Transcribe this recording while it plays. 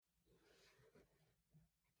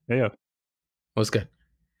Yeah, What's good?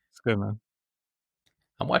 it's good, man.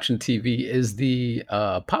 I'm watching TV. Is the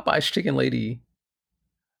Popeye's chicken lady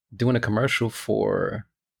doing a commercial for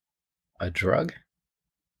a drug?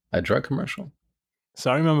 A drug commercial?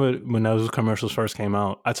 So I remember when those commercials first came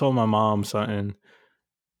out, I told my mom something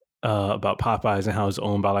about Popeyes and how it's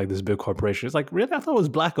owned by like this big corporation. It's like, really? I thought it was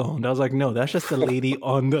black owned. I was like, no, that's just the lady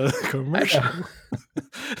on the I know. commercial.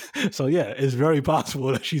 So yeah, it's very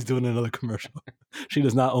possible that she's doing another commercial. She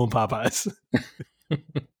does not own Popeyes.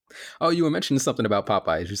 Oh, you were mentioning something about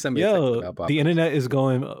Popeyes. You sent me a text Yo, about the Popeyes. internet is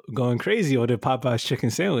going crazy over the Popeyes chicken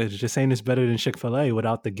sandwich, just saying it's better than Chick-fil-A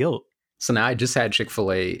without the guilt. So now I just had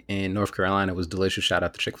Chick-fil-A in North Carolina. It was delicious. Shout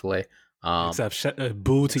out to Chick-fil-A. Um, Except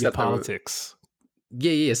boo to your except the politics.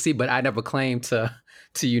 yeah. See, but I never claimed to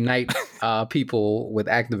unite people with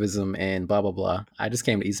activism and blah blah blah. I just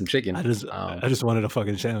came to eat some chicken. I just I just wanted a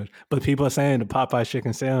fucking sandwich. But people are saying the Popeye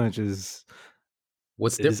chicken sandwich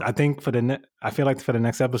What's is I different? think I feel like for the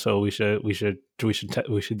next episode we should do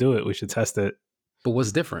it. We should test it. But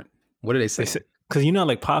what's different? What are they They say saying? because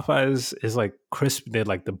like Popeyes is like crisp. They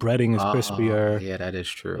like the breading is Oh, crispier. yeah, that is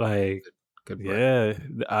true. Like Good bread.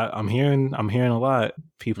 yeah, I'm hearing a lot.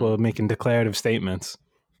 People are Mm. making declarative statements.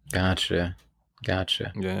 Gotcha.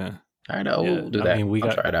 Gotcha. Yeah, All right, yeah. I'll do I that. mean,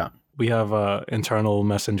 I'll try it out. we have a internal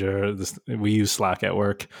messenger. We use Slack at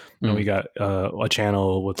work, and we Mm. got a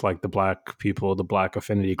channel with like the black people, the black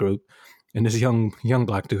affinity group, and this young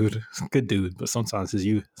black dude, good dude, but sometimes his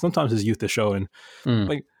youth is showing. Mm.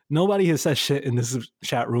 Like nobody has said shit in this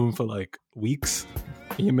chat room for like weeks.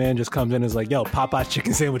 And your man just comes in and is like, "Yo, Popeye's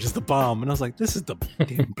chicken sandwich is the bomb," and I was like, "This is the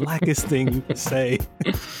damn blackest thing you can say."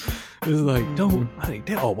 It's like, don't. I think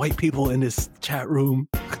they're all white people in this chat room.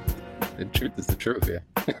 The truth is the truth,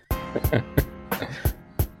 yeah.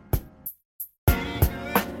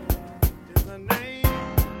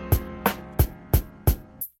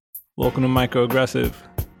 Welcome to Microaggressive.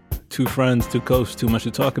 Two friends, two coasts, too much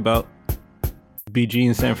to talk about. BG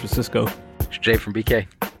in San Francisco. It's Jay from BK.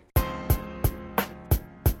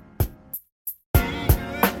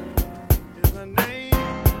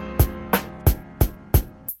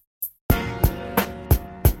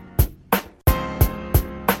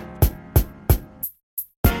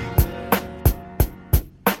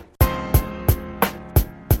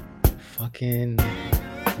 Fucking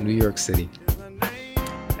New York City.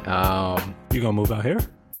 You gonna move out here?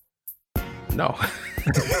 No.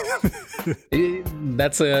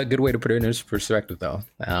 That's a good way to put it in perspective, though.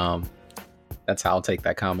 That's how I'll take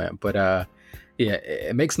that comment. But yeah,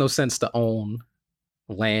 it makes no sense to own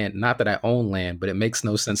land. Not that I own land, but it makes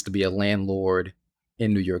no sense to be a landlord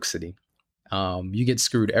in New York City. You get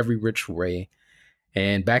screwed every which way.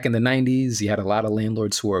 And back in the 90s, you had a lot of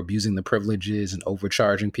landlords who were abusing the privileges and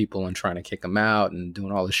overcharging people and trying to kick them out and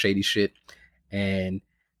doing all this shady shit. And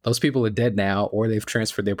those people are dead now, or they've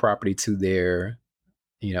transferred their property to their,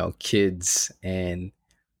 kids, and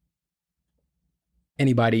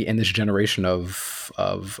anybody in this generation of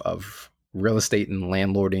real estate and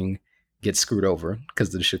landlording gets screwed over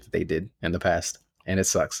because of the shit that they did in the past, and it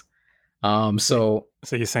sucks. So, So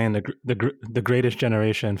so you're saying the greatest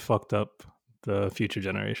generation fucked up the future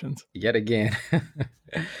generations? yet again,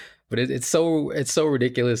 but it's so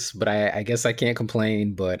ridiculous. But I guess I can't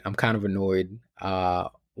complain. But I'm kind of annoyed.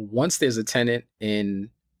 Once there's a tenant in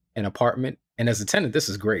an apartment, and as a tenant, this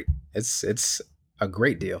is great. It's a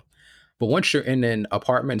great deal. But once you're in an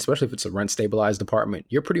apartment, especially if it's a rent stabilized apartment,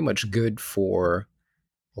 you're pretty much good for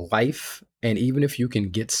life. And even if you can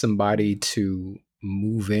get somebody to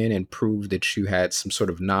move in and prove that you had some sort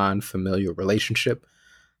of non familiar relationship,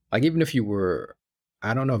 like even if you were,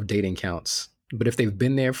 I don't know if dating counts, but if they've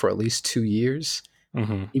been there for at least 2 years,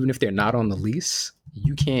 Mm-hmm. even if they're not on the lease,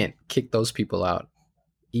 you can't kick those people out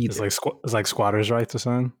either. It's like squatters' rights or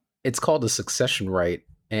something. It's called a succession right,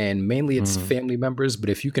 and mainly it's Mm. family members. But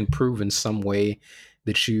if you can prove in some way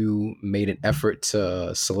that you made an effort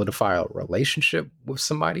to solidify a relationship with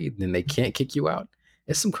somebody, then they can't kick you out.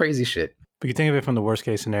 It's some crazy shit. But you think of it from the worst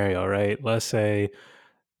case scenario, right? Let's say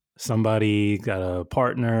somebody got a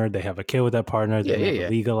partner, they have a kid with that partner, Yeah, they yeah, never yeah,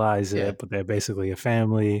 legalize yeah. it, but they're basically a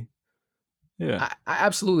family. Yeah. I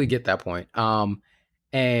absolutely get that point.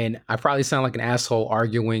 And I probably sound like an asshole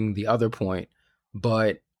arguing the other point,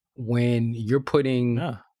 but when you're putting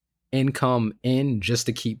No. income in just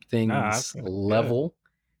to keep Nah. things Yeah. level,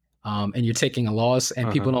 and you're taking a loss,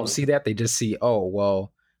 and people Uh-huh. don't see that, they just see, oh,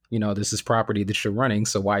 well, this is property that you're running,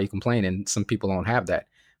 so why are you complaining? Some people don't have that.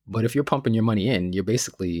 But if you're pumping your money in, you're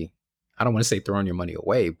basically, I don't want to say throwing your money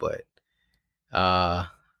away, but uh,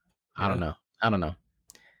 I don't Yeah. know. I don't know.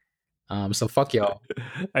 So fuck y'all.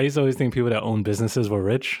 I used to always think people that own businesses were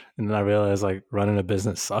rich, and then I realized like running a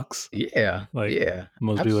business sucks. Yeah, Like yeah.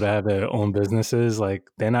 most people that have their own businesses, like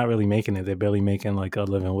they're not really making it. They're barely making like a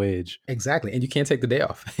living wage. Exactly. And you can't take the day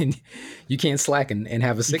off. And you can't slack and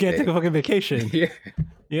have a You sick can't day. take a fucking vacation. Yeah.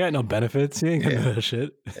 You got no benefits. You ain't gonna do that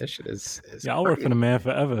shit. That shit is Yeah, I'll work for the crazy. man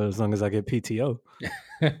forever as long as I get PTO.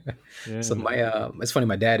 So Yeah. it's funny,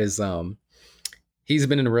 my dad is he's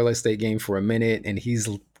been in the real estate game for a minute and he's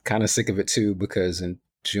kind of sick of it too because in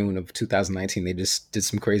June of 2019 they just did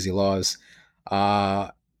some crazy laws.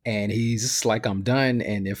 And he's just like, I'm done.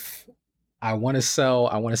 And if I want to sell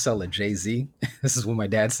a Jay-Z. This is what my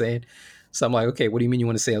dad's saying. So I'm like, okay, what do you mean you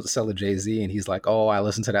want to sell a Jay-Z? And he's like, oh, I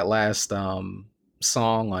listened to that last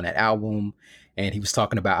song on that album, and he was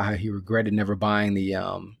talking about how he regretted never buying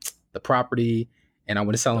the property, and I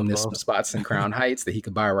want to sell him this some spots in Crown Heights that he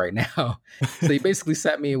could buy right now. So he basically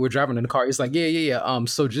sat me, and we're driving in the car. He's like, yeah.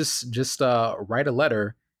 So just write a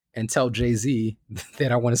letter and tell Jay-Z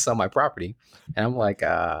that I want to sell my property. And I'm like,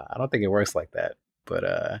 I don't think it works like that,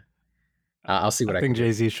 but I'll see what I think can do.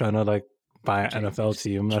 Jay-Z's trying to like buy an NFL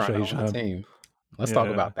team. I'm not sure he's trying to trying to. team. Let's talk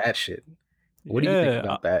about that shit. What do you think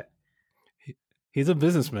about that? He's a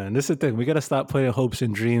businessman. This is the thing. We got to stop putting hopes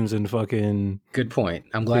and dreams and fucking. Good point.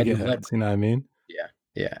 I'm glad you led. You know what I mean?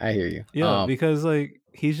 Yeah, I hear you. Yeah, because like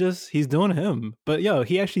he's doing him. But yo,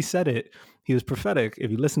 he actually said it. He was prophetic.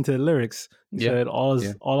 If you listen to the lyrics, he said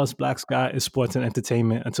all us blacks got is sports and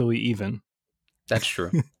entertainment until we even. That's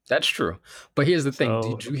true. That's true. But here's the thing.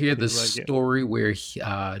 Did you hear the story where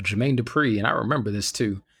Jermaine Dupri, and I remember this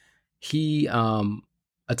too, he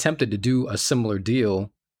attempted to do a similar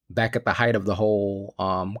deal back at the height of the whole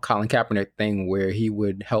Colin Kaepernick thing where he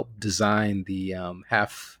would help design the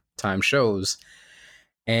halftime shows.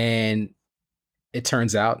 And it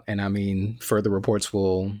turns out, and I mean, further reports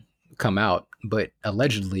will come out, but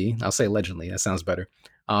allegedly, I'll say allegedly, that sounds better.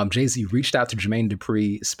 Jay-Z reached out to Jermaine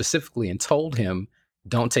Dupri specifically and told him,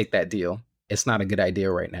 don't take that deal. It's not a good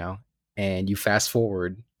idea right now. And you fast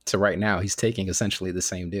forward to right now, he's taking essentially the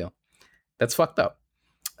same deal. That's fucked up.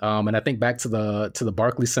 And I think back to the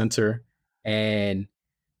Barclays Center, and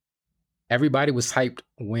everybody was hyped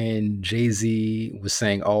when Jay-Z was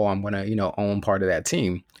saying, oh, I'm going to, own part of that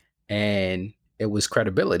team. And it was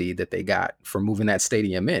credibility that they got for moving that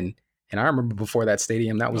stadium in. And I remember before that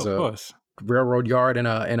stadium, that was a railroad yard in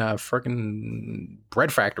a freaking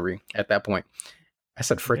bread factory at that point. I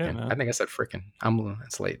said frickin'. I think I said frickin'.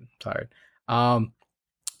 It's late. I'm tired.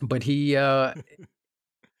 But he had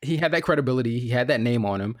that credibility. He had that name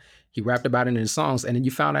on him. He rapped about it in his songs. And then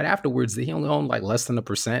you found out afterwards that he only owned like less than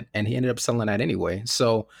 1%, and he ended up selling that anyway.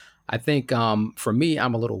 So I think for me,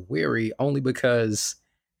 I'm a little weary only because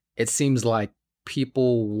it seems like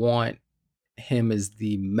people want him as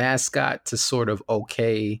the mascot to sort of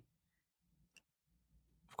okay,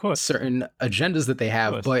 of course, certain agendas that they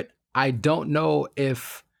have. But I don't know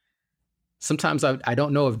if sometimes I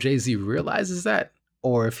don't know if Jay-Z realizes that,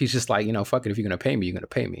 or if he's just like, fuck it, if you're going to pay me, you're going to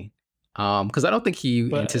pay me. Because I don't think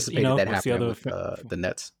he anticipated that happening with the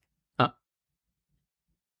Nets. Huh?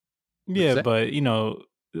 Yeah, but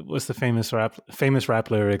what's the famous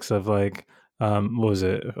rap lyrics of like, what was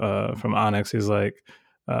it from Onyx? He's like,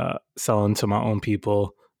 selling to my own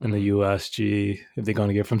people in the USG. If they're going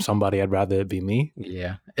to get from somebody, I'd rather it be me.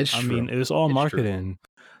 Yeah, it's true. I mean, it's all marketing. True.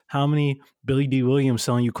 How many Billy D. Williams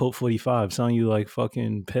selling you Colt 45, selling you like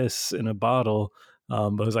fucking piss in a bottle?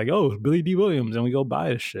 But it's like, oh, Billy D. Williams, and we go buy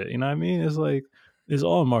this shit. You know what I mean? It's like, it's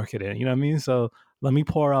all marketing. You know what I mean? So let me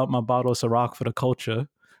pour out my bottle of Ciroc for the culture.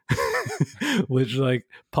 Which like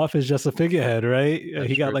Puff is just a figurehead, right? That's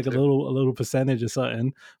he got like a little percentage or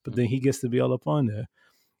something, but then he gets to be all up on there.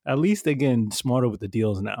 At least they're getting smarter with the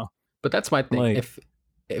deals now. But that's my thing. Like,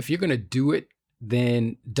 if you're gonna do it,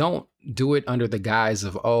 then don't do it under the guise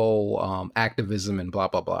of activism and blah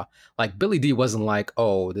blah blah. Like Billy D wasn't like,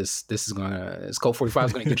 oh, this Colt 45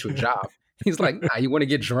 is gonna get you a job. He's like, nah, you want to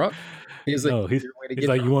get drunk? He's like, no, he's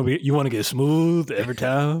like, you want to get smooth every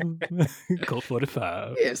time. Colt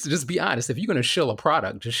 45. Yeah, so just be honest. If you're gonna shill a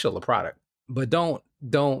product, just shill a product. But don't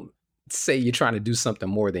say you're trying to do something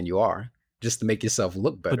more than you are, just to make yourself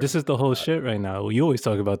look better. But this is the whole shit right now. You always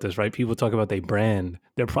talk about this, right? People talk about their brand.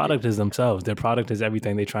 Their product is themselves. Their product is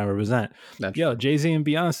everything they try and represent. Jay-Z and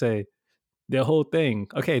Beyonce, their whole thing,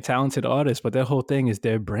 okay, talented artists, but their whole thing is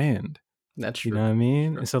their brand. That's true. You know what I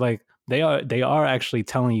mean? And so like they are actually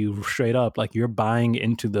telling you straight up, like you're buying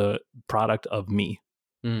into the product of me.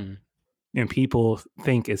 And people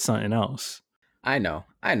think it's something else. I know.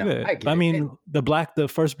 Yeah. I mean, the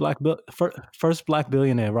first black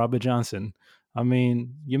billionaire, Robert Johnson. I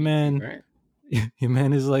mean, your man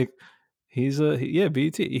is like, Yeah,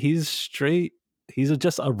 BT. He's straight.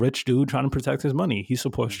 Just a rich dude trying to protect his money. He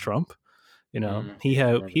supports Trump. You know, Yeah, I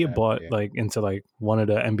remember he had that. bought Yeah. like into like one of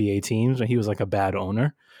the NBA teams, and he was like a bad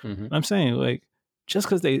owner. Hmm. I'm saying like just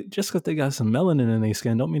because they got some melanin in their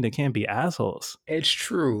skin, don't mean they can't be assholes. It's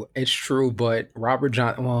true. It's true. But Robert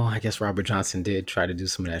John. Well, I guess Robert Johnson did try to do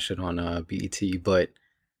some of that shit on BET, but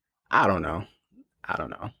I don't know. I don't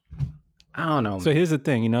know. I don't know, So man. here's the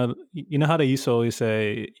thing, you know how they used to always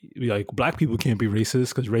say like black people can't be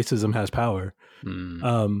racist because racism has power. Mm,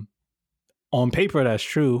 Um, on paper, that's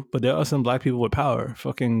true, but there are some black people with power.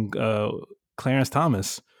 Fucking Clarence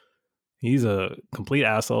Thomas, he's a complete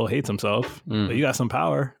asshole, hates himself, but mm, you got some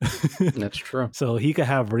power, that's true. so he could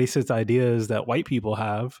have racist ideas that white people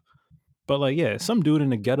have. But like, yeah, some dude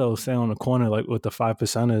in the ghetto sitting on the corner like with the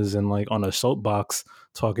 5%ers and like on a soapbox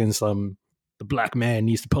talking some the black man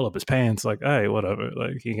needs to pull up his pants. Like, all right, whatever.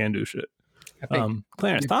 Like he can't do shit. I think.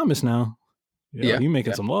 Clarence Thomas now, Yeah, he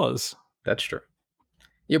making yeah, some laws. that's true.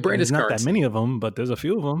 Your And brand there's is not that many currency. of them, but there's a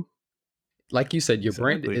few of them. Like you said, your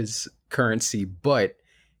brand Exactly. is currency. But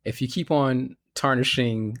if you keep on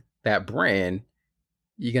tarnishing that brand,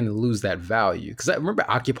 you're gonna lose that value. Because I remember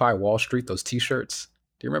Occupy Wall Street, those T-shirts.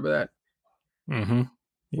 Do you remember that? Mm-hmm.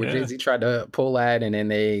 Where Jay Yeah. Z tried to pull that, and then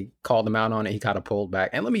they called him out on it. He kind of pulled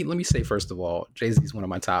back. And let me say first of all, Jay Z is one of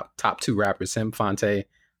my top two rappers. Him, Fonte.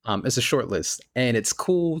 It's a short list, and it's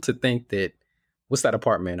cool to think that what's that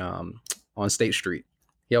apartment on State Street?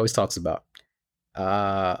 He always talks about. We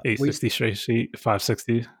 860 straight sheet,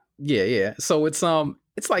 560. Yeah, yeah. So it's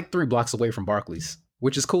like 3 blocks away from Barclays,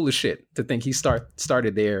 which is cool as shit to think he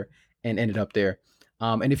started there and ended up there.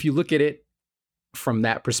 And if you look at it from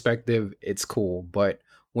that perspective, it's cool. But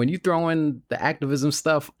when you throw in the activism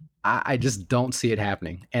stuff, I just don't see it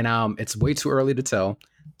happening. And it's way too early to tell.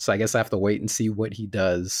 So I guess I have to wait and see what he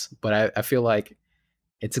does. But I feel like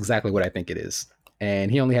it's exactly what I think it is.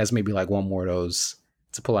 And he only has maybe like one more of those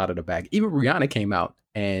to pull out of the bag. Even Rihanna came out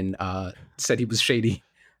and said he was shady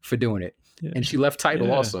for doing it. Yeah. And she left Title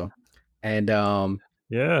Yeah. also. And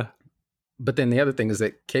Yeah. but then the other thing is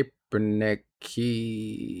that Kaepernick,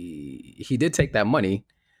 he did take that money.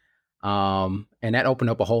 And that opened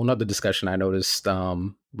up a whole nother discussion. I noticed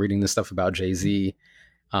reading this stuff about Jay-Z.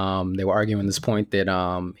 They were arguing this point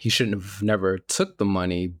that he shouldn't have never took the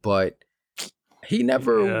money, but he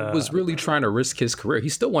never Yeah. was really trying to risk his career. He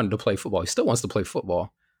still wanted to play football. He still wants to play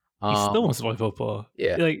football. He still wants to play football.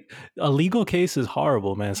 Yeah. Like a legal case is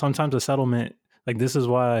horrible, man. Sometimes a settlement, like this is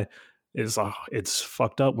why it's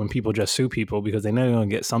fucked up when people just sue people because they know they're gonna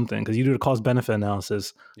get something. Because you do the cost benefit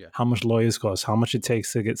analysis, Yeah. how much lawyers cost, how much it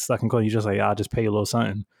takes to get stuck in court. You just like, I'll just pay you a little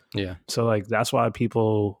something. Yeah. So like that's why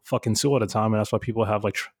people fucking sue all the time, and that's why people have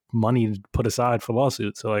like money put aside for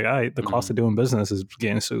lawsuits. So like, all right, the cost of doing business is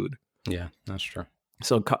getting sued. Yeah, that's true.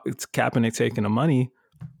 So it's Kaepernick taking the money.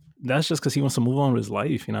 That's just because he wants to move on with his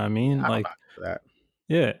life. You know what I mean? I don't Like, know for that.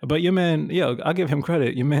 yeah. But your man, I'll give him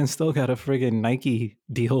credit. Your man still got a friggin' Nike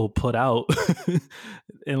deal put out,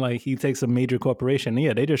 and like he takes a major corporation.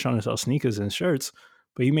 Yeah, they just trying to sell sneakers and shirts,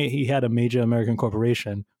 but he had a major American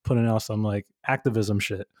corporation putting out some like activism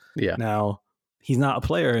shit. Yeah. Now he's not a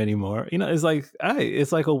player anymore. It's like,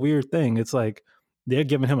 it's like a weird thing. It's like they're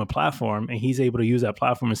giving him a platform, and he's able to use that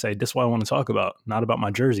platform and say, "This is what I want to talk about, not about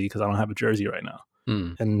my jersey because I don't have a jersey right now."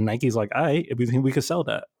 And Nike's like, all right, if we think we could sell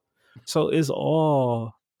that. So it's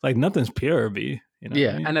all like nothing's pure, B. Yeah, what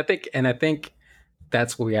I mean? and I think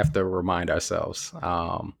that's what we have to remind ourselves.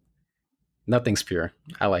 Nothing's pure.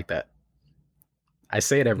 I like that. I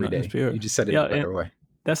say it every Nothing's day. pure. You just said it Yeah, in a better and way.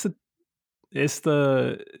 that's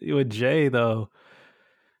with Jay though.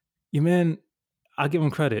 You man, I'll give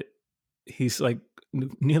him credit. He's like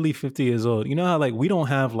nearly 50 years old. You know how like we don't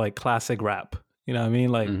have like classic rap. You know what I mean?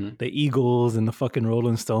 Like the Eagles and the fucking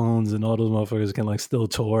Rolling Stones and all those motherfuckers can like still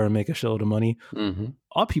tour and make a shitload of money.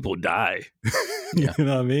 All people die. Yeah. You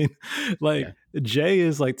know what I mean? Like Jay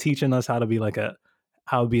is like teaching us how to be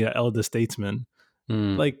how to be an elder statesman.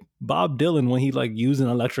 Like Bob Dylan, when he like used an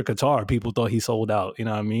electric guitar, people thought he sold out. You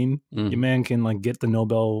know what I mean? Your man can like get the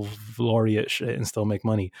Nobel laureate shit and still make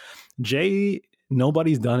money. Jay,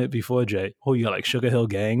 nobody's done it before Jay. Oh, you got like Sugar Hill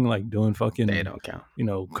Gang, like doing fucking, They don't count.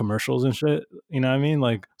 Commercials and shit. You know what I mean?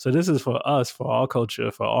 Like, so this is for us, for our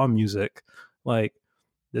culture, for our music. Like,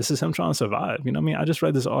 this is him trying to survive. You know what I mean? I just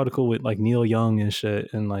read this article with like Neil Young and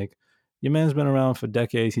shit, and like your man's been around for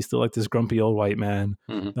decades. He's still like this grumpy old white man.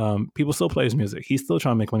 People still play his music. He's still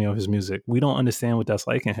trying to make money off his music. We don't understand what that's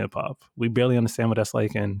like in hip hop. We barely understand what that's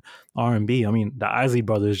like in R&B. I mean, the Isley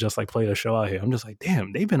Brothers just like played a show out here. I'm just like,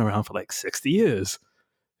 damn, they've been around for like 60 years.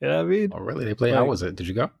 You know what I mean? Oh, really? They play? Like, how was it? Did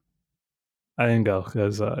you go? I didn't go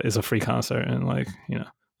because it's a free concert and like,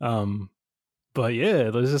 But yeah,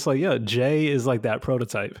 it was just like, yeah, Jay is like that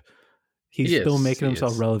prototype. He's still making He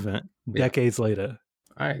himself is. relevant Yeah, decades later.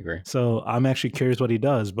 I agree. So I'm actually curious what he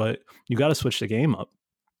does, but you got to switch the game up.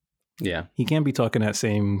 Yeah, He can't be talking that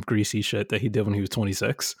same greasy shit that he did when he was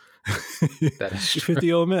 26. that is He's true.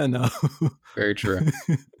 50-year-old man now. Very true.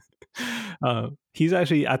 He's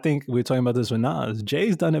actually, I think we were talking about this with Nas.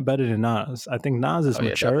 Jay's done it better than Nas. I think Nas is Oh yeah,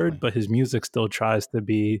 matured, definitely. but his music still tries to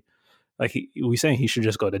be like we saying he should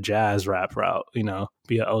just go the jazz rap route, be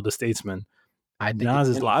an elder statesman. I think it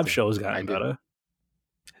Nas's can need live to. show's I gotten do. better.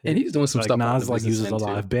 And he's doing some Like stuff on the Nas like business uses a end too.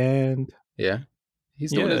 live band. Yeah.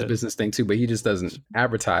 He's doing his Yeah. business thing too, but he just doesn't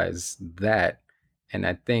advertise that. And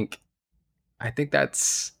I think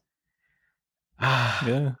that's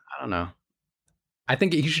Yeah. I don't know. I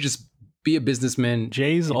think he should just be a businessman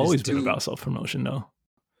Jay's and always just been do. about self promotion though.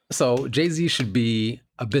 So Jay-Z should be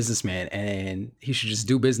a businessman and he should just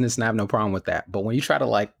do business and I have no problem with that. But when you try to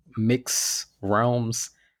like mix realms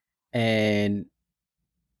and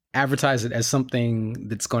advertise it as something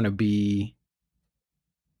that's going to be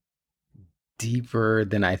deeper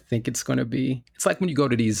than I think it's going to be. It's like when you go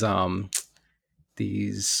to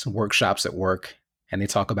these workshops at work and they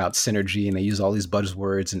talk about synergy and they use all these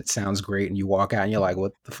buzzwords and it sounds great and you walk out and you're like,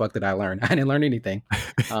 what the fuck did I learn? I didn't learn anything.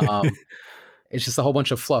 It's just a whole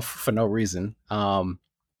bunch of fluff for no reason.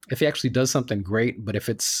 If he actually does something great, but if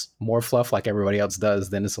it's more fluff like everybody else does,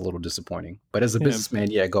 then it's a little disappointing. But as a Yeah.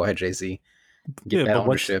 businessman, yeah, go ahead, Jay-Z. Get that but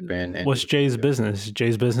ownership and what's do Jay's it. business?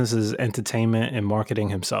 Jay's business is entertainment and marketing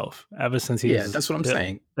himself. Ever since Yeah, he's that's what I'm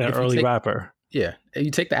saying. an If you early take rapper. Yeah, and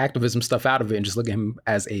you take the activism stuff out of it and just look at him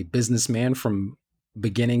as a businessman from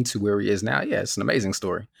beginning to where he is now. Yeah, it's an amazing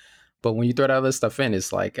story. But when you throw that other stuff in,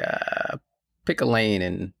 it's like pick a lane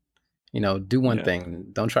and do one Yeah. thing.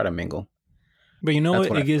 Don't try to mingle. But you know That's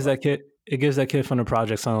what? what I feel like. It gives that kid from the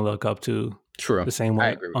project something to look up to. True. The same I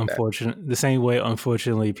way, agree with that. the same way,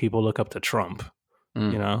 unfortunately, people look up to Trump.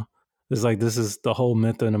 Mm. It's like this is the whole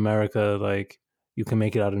myth in America. Like you can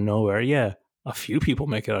make it out of nowhere. Yeah, a few people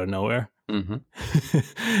make it out of nowhere.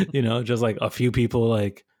 Mm-hmm. Just like a few people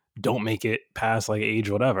like don't make it past like age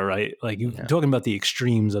whatever, right? Like you're talking about the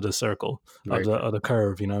extremes of the circle of the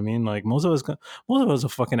curve. You know what I mean? Like most of us are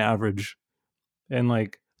fucking average, and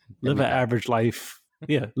like live an average life.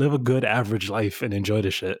 Yeah, live a good average life and enjoy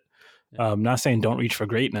the shit. Not saying don't reach for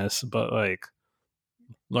greatness, but like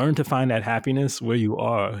learn to find that happiness where you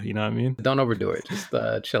are. You know what I mean? Don't overdo it. Just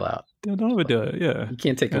chill out. Don't overdo it. Yeah, You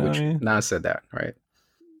can't take it with you. Nah, I said that, right?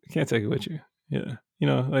 You can't take it with you. Yeah,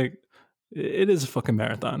 like it is a fucking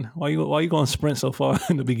marathon. Why you going to sprint so far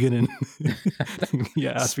in the beginning?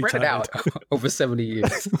 Yeah, spread it out over 70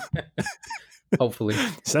 years. Hopefully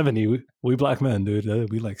 70. We black men, dude.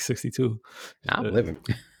 We like 62. I'm living.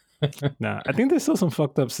 Nah, I think there's still some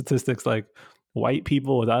fucked up statistics like white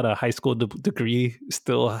people without a high school degree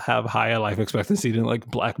still have higher life expectancy than like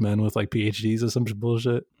black men with like PhDs or some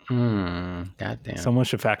bullshit. Goddamn. Someone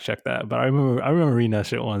should fact check that. But I remember reading that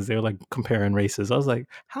shit once. They were like comparing races. I was like,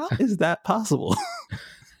 how is that possible?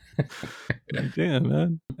 Like, damn,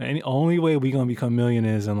 man. Only way we gonna become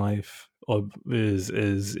millionaires in life is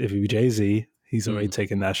if you Jay-Z. He's already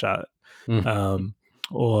taken that shot.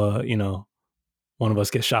 Or one of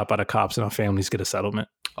us gets shot by the cops and our families get a settlement.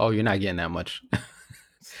 Oh, you're not getting that much.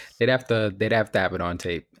 they'd have to have it on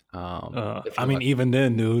tape. I mean, even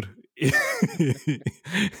then, dude.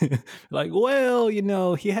 Like, well,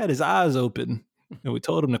 he had his eyes open and we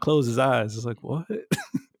told him to close his eyes. It's like, what?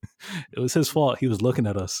 It was his fault. He was looking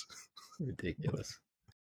at us. Ridiculous.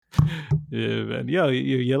 Yeah, man. Yo,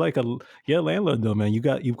 you're like you're a landlord though, man.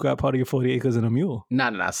 You've got part of your 40 acres and a mule.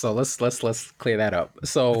 No. So let's clear that up.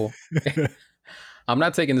 So I'm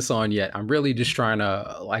not taking this on yet. I'm really just trying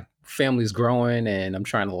to like family's growing and I'm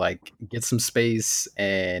trying to like get some space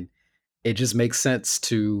and it just makes sense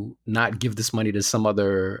to not give this money to some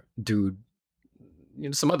other dude,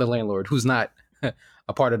 some other landlord who's not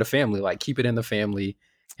a part of the family. Like keep it in the family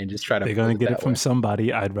and just try to. They're gonna get it from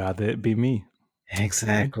somebody. I'd rather it be me.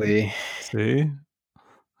 Exactly. See,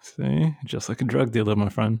 just like a drug dealer, my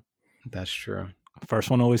friend. That's true. First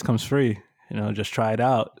one always comes free. Just try it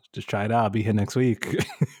out. I'll be here next week.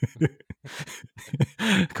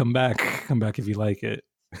 Come back if you like it.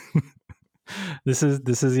 That's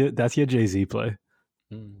your Jay-Z play.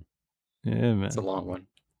 Yeah, man. It's a long one.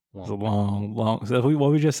 It's a long. So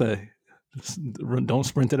what we just say? Don't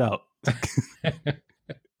sprint it out.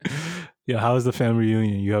 Yeah, how was the family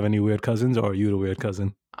reunion? You have any weird cousins, or are you the weird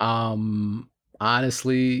cousin?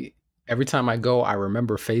 Honestly, every time I go, I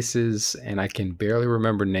remember faces and I can barely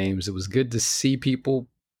remember names. It was good to see people,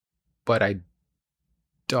 but I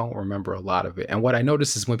don't remember a lot of it. And what I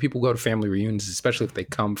notice is when people go to family reunions, especially if they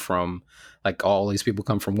come from, like, all these people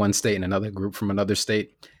come from one state and another group from another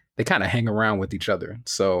state, they kind of hang around with each other.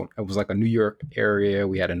 So it was like a New York area,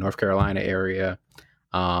 we had a North Carolina area.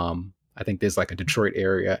 I think there's like a Detroit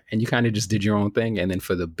area, and you kind of just did your own thing. And then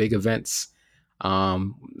for the big events,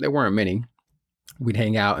 there weren't many. We'd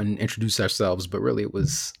hang out and introduce ourselves, but really it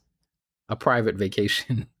was a private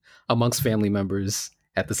vacation amongst family members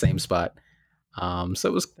at the same spot. So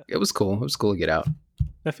it was cool. It was cool to get out.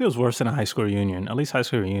 That feels worse than a high school reunion. At least high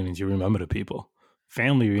school reunions, you remember the people.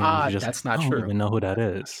 Family reunions, you just That's I not don't true. even know who that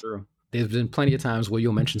That's not is. true. There's been plenty of times where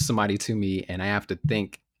you'll mention somebody to me, and I have to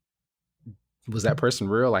think, was that person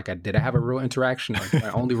real? Like, did I have a real interaction? Or do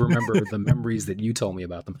I only remember the memories that you told me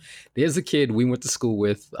about them? There's a kid we went to school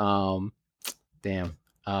with. Damn.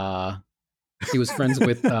 He was friends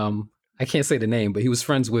with. I can't say the name, but he was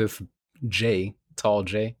friends with Jay, Tall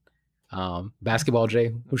Jay, Basketball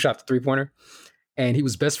Jay, who shot the 3-pointer, and he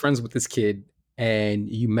was best friends with this kid. And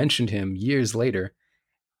you mentioned him years later,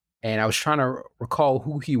 and I was trying to recall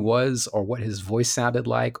who he was or what his voice sounded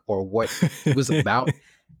like or what he was about.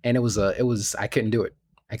 And I couldn't do it.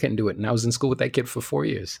 And I was in school with that kid for 4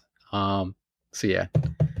 years. So yeah,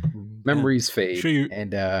 memories fade. Sure you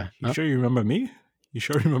sure you remember me? You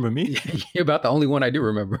sure you remember me? You're about the only one I do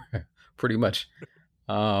remember, pretty much.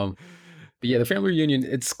 But yeah, the family reunion,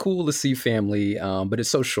 it's cool to see family, but it's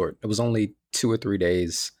so short. It was only 2 or 3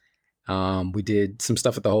 days. We did some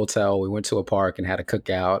stuff at the hotel. We went to a park and had a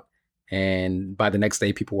cookout. And by the next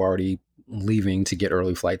day, people were already leaving to get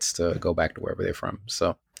early flights to go back to wherever they're from.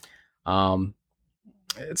 So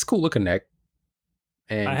it's cool to connect.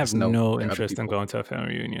 And I have just know no there are other interest in people. going to a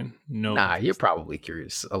family reunion. No Nah, you're interest. probably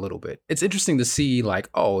curious a little bit. It's interesting to see, like,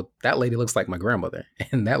 oh, that lady looks like my grandmother,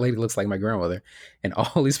 and that lady looks like my grandmother, and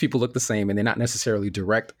all these people look the same, and they're not necessarily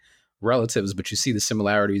direct relatives, but you see the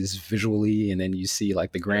similarities visually, and then you see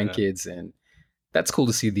like the Yeah. grandkids, and that's cool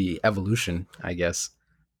to see the evolution, I guess.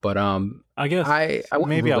 But I guess I wouldn't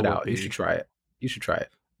maybe I rule it would out. You should be. try it. You should try it.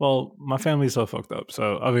 Well, my family's so fucked up.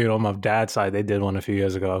 So, I mean, on my dad's side, they did one a few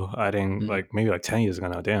years ago. I didn't Mm, like maybe like 10 years ago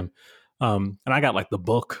now. Damn. And I got like the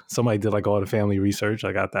book. Somebody did like all the family research.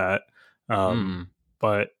 I got that. mm,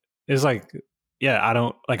 But it's like, yeah, I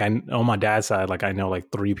don't like. I on my dad's side, like I know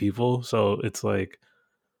like 3 people. So it's like,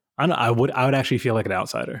 I don't. I would actually feel like an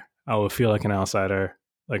outsider. I would feel like an outsider.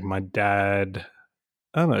 Like my dad.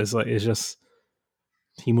 I don't know. It's like it's just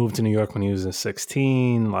he moved to New York when he was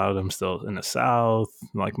 16. A lot of them still in the South.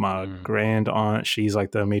 Like my mm. grand aunt, she's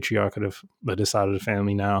like the matriarch of this side of the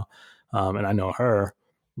family now, and I know her.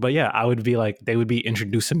 But yeah, I would be like they would be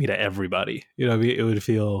introducing me to everybody. You know, it would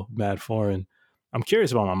feel mad foreign. I'm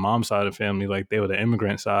curious about my mom's side of the family. Like they were the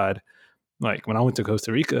immigrant side. Like when I went to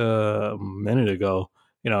Costa Rica a minute ago,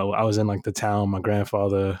 I was in like the town my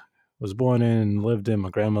grandfather was born in and lived in. My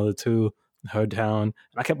grandmother too, her town. And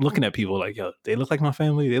I kept looking at people like, yo, they look like my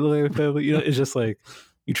family. They look like my family. It's just like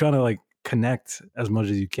you're trying to like connect as much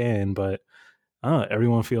as you can, but I don't know,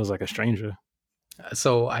 everyone feels like a stranger.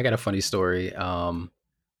 So I got a funny story.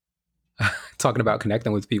 Talking about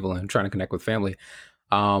connecting with people and trying to connect with family.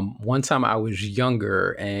 One time I was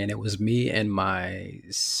younger, and it was me and my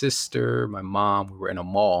sister, my mom. We were in a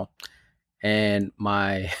mall, and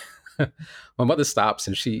my my mother stops,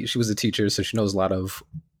 and she was a teacher, so she knows a lot of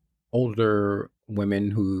older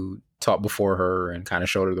women who taught before her and kind of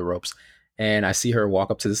showed her the ropes. And I see her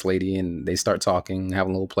walk up to this lady, and they start talking,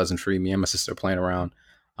 having a little pleasantry. Me and my sister are playing around,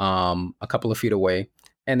 a couple of feet away,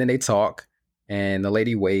 and then they talk. And the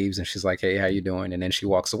lady waves, and she's like, "Hey, how you doing?" And then she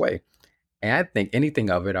walks away. And I didn't think anything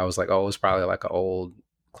of it. I was like, "Oh, it's probably like an old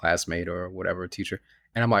classmate or whatever teacher."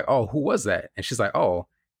 And I'm like, "Oh, who was that?" And she's like, "Oh,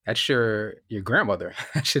 that's your grandmother.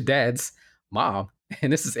 That's your dad's mom."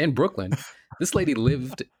 And this is in Brooklyn. This lady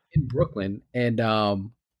lived in Brooklyn, and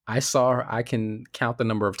I saw her. I can count the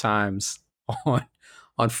number of times on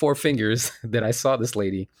on 4 fingers that I saw this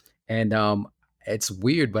lady, and it's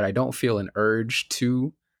weird, but I don't feel an urge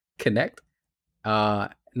to connect.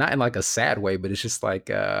 Not in like a sad way, but it's just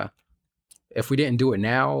like if we didn't do it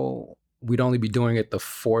now, we'd only be doing it to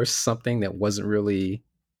force something that wasn't really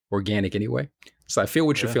organic anyway. So I feel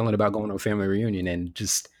what you're Yeah. feeling about going to a family reunion, and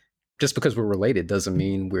just because we're related doesn't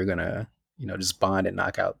mean we're gonna just bond and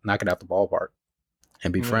knock it out the ballpark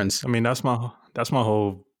and be Yeah. friends. I mean, that's my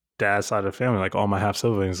whole dad side of the family. Like all my half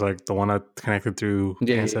siblings, like the one I connected through Yeah,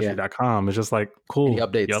 yeah, yeah. ancestry.com. It's just like, Any cool. You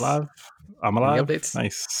updates? alive? I'm Any alive. updates?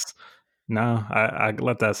 Nice. No, I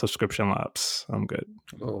let that subscription lapse. I'm good.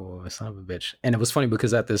 Oh, son of a bitch! And it was funny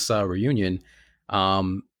because at this reunion,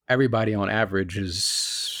 everybody on average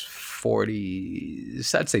is 40,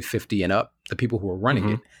 I'd say 50 and up. The people who are running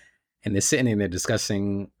Hmm. it. and they're sitting in there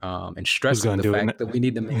discussing and stressing gonna the do it fact that we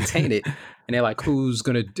need to maintain it. And they're like, who's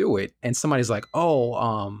gonna do it? And somebody's like,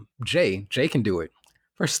 oh, Jay can do it.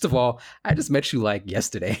 First of all, I just met you like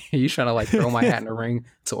yesterday. You trying to like throw my hat in the ring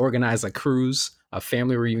to organize a cruise, a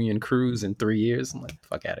family reunion cruise in 3 years? I'm like,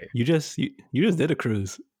 fuck out of here. You just did a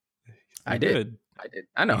cruise. I did.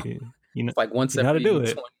 I know. You know, It's like once you know how to every do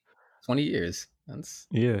it. 20 years. That's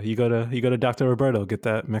Yeah, you go to Dr. Roberto, get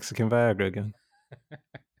that Mexican Viagra again.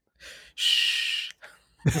 shh.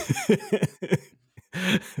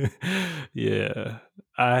 Yeah,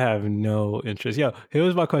 I have no interest. Yeah, here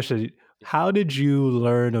was my question: how did you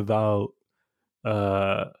learn about?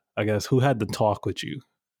 I guess who had the talk with you?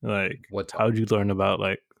 Like, What talk? how did you learn about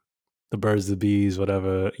like the birds, the bees,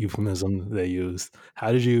 whatever euphemism they used?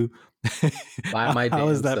 How did you? By my how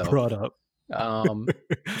is damn that self. brought up?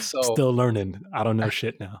 So Still learning. I don't know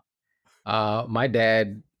shit now. My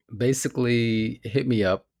dad basically hit me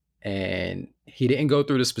up, and he didn't go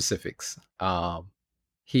through the specifics.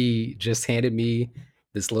 He just handed me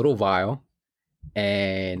this little vial,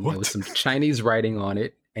 and there was some Chinese writing on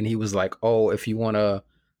it, and he was like, "Oh, if you want to,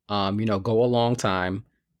 go a long time,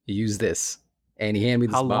 use this." And he handed me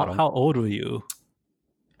this bottle. How old were you?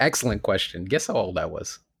 Excellent question. Guess how old I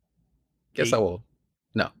was? Guess 8. how old?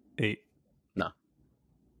 No. 8. No.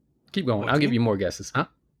 Keep going. 14? I'll give you more guesses. Huh?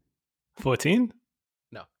 14?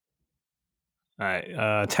 No. All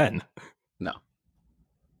right. 10. No.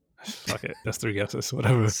 Fuck it. That's 3 guesses.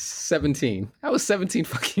 Whatever. 17. I was 17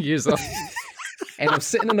 fucking years old. And I'm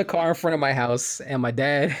sitting in the car in front of my house, and my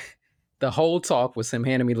dad, the whole talk was him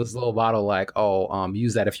handing me this little bottle, like, "Oh,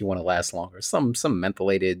 use that if you want to last longer." Some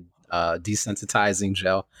mentholated desensitizing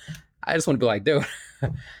gel. I just want to be like, dude,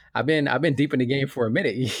 I've been deep in the game for a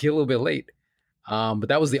minute. You're a little bit late. But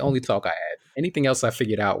that was the only talk I had. Anything else I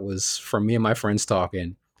figured out was from me and my friends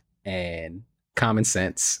talking and common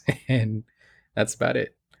sense, and that's about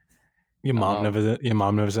it. Your mom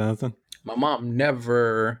never said anything? My mom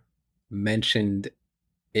never mentioned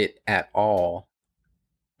it at all.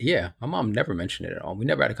 Yeah, my mom never mentioned it at all. We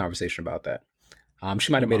never had a conversation about that.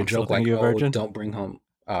 She might have made a joke like, "Oh, don't bring home."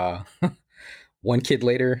 One kid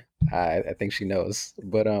later, I think she knows.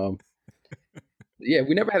 But yeah,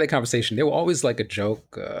 we never had that conversation. They were always like a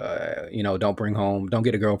joke, don't bring home, don't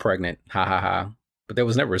get a girl pregnant, ha ha ha. But there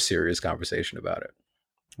was never a serious conversation about it.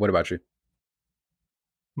 What about you?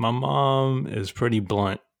 My mom is pretty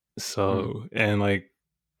blunt. So, and like,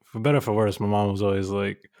 for better or for worse, my mom was always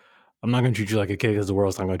like, I'm not going to treat you like a kid because the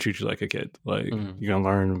world's not going to treat you like a kid. Like, you're going to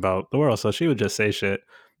learn about the world. So she would just say shit.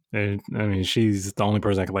 And I mean, she's the only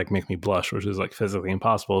person that could like make me blush, which is like physically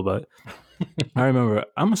impossible. But I remember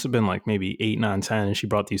I must have been like maybe 8, 9, 10, and she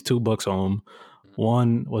brought these 2 books home.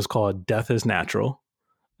 One was called Death is Natural.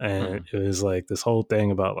 And it was like this whole thing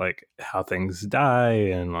about like how things die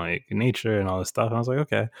and like nature and all this stuff. And I was like,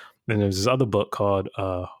 okay. Then there's this other book called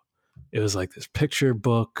it was like this picture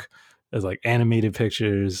book. It was like animated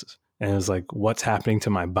pictures, and it was like what's happening to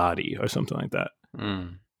my body or something like that.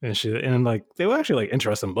 And like they were actually like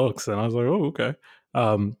interesting books, and I was like, oh, okay.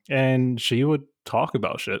 And she would talk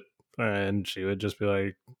about shit, and she would just be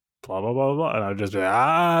like, blah blah blah blah, and I'd just be like,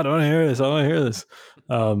 I don't hear this, I don't hear this.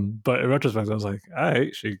 But in retrospect, I was like, all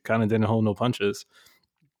right, she kind of didn't hold no punches.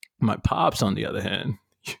 My pops, on the other hand,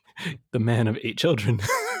 the man of 8 children,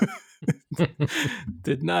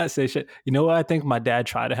 did not say shit. You know what? I think my dad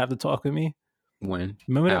tried to have the talk with me. When?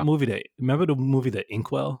 Remember that movie? Remember the movie The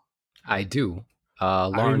Inkwell? I do. I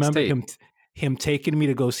remember him taking me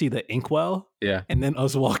to go see The Inkwell. Yeah. And then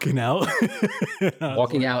us walking out.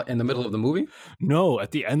 Walking out in the middle of the movie? No,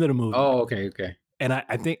 at the end of the movie. Oh, okay. And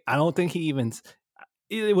I don't think he even.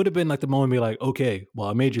 It would have been like the moment, be like, okay, well,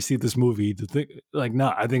 I made you see this movie. I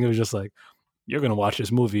think it was just like, you're gonna watch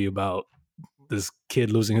this movie about this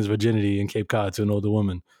kid losing his virginity in Cape Cod to an older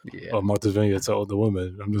woman, or Martha's Vineyard to an older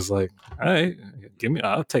woman. I'm just like, all right,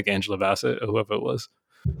 I'll take Angela Bassett or whoever it was.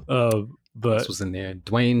 But this was in there.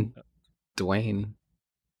 Dwayne,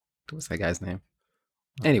 what's that guy's name?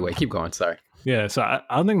 Anyway, keep going. Sorry. Yeah, so I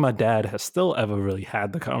don't think my dad has still ever really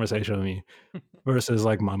had the conversation with me, versus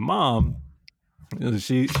like my mom.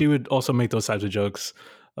 She would also make those types of jokes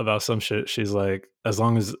about some shit. She's like, as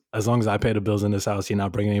long as I pay the bills in this house, you're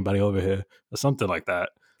not bringing anybody over here, or something like that.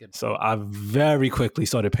 Good. So I very quickly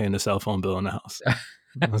started paying the cell phone bill in the house.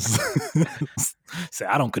 Say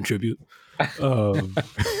I don't contribute. But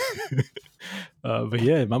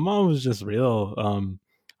yeah, my mom was just real.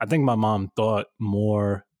 I think my mom thought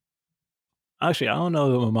more. Actually, I don't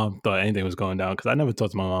know that my mom thought anything was going down, because I never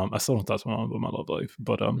talked to my mom. I still don't talk to my mom about my love life.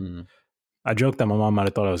 But I joked that my mom might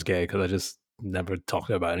have thought I was gay because I just never talked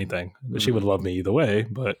about anything. She would love me either way,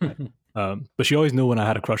 but But she always knew when I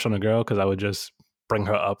had a crush on a girl because I would just bring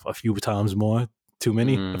her up a few times more.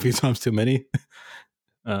 A few times too many.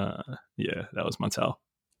 Yeah, that was my tell.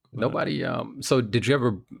 Nobody. So did you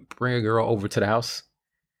ever bring a girl over to the house?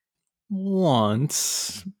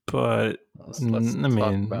 Once, but Let's I talk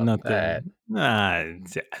mean, about that. nothing. Nah,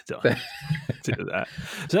 don't do that.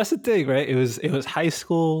 So that's the thing, right? It was high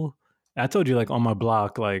school. I told you, like on my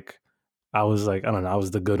block, like I was like, I don't know, I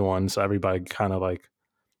was the good one, so everybody kind of like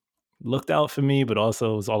looked out for me, but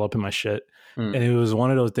also was all up in my shit. And it was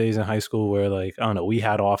one of those days in high school where, like, I don't know, we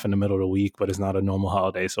had off in the middle of the week, but it's not a normal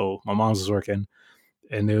holiday. So my mom's was working,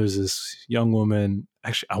 and there was this young woman.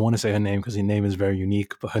 Actually, I want to say her name because her name is very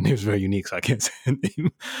unique, but her name is very unique, so I can't say her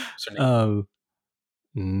name. What's her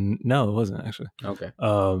name? No, it wasn't actually. Okay.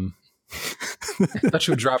 I thought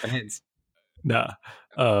you were dropping hints. Nah.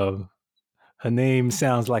 Her name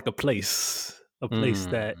sounds like a place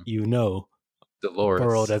that you know.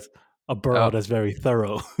 Dolores. A borough that's very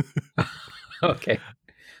thorough. Okay.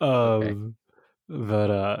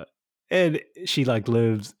 But and she like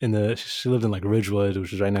lived in like Ridgewood,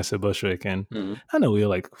 which is right next to Bushwick, and I know we were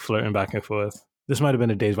like flirting back and forth. This might have been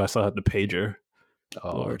the days where I still had the pager.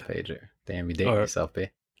 Oh, Lord. Pager. Damn, you dating yourself, babe.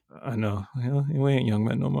 I know. We ain't young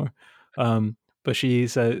men no more. But she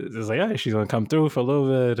said it's like, yeah, she's gonna come through for a little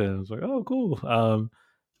bit, and I was like, oh, cool.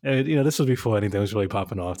 And this was before anything was really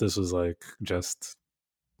popping off. This was like just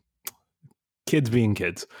kids being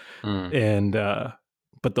kids, and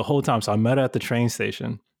but the whole time, so I met her at the train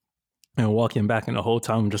station, and walking back, and the whole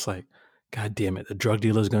time I'm just like, God damn it, the drug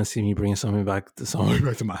dealer's gonna see me bringing something back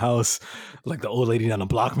to my house. Like the old lady down the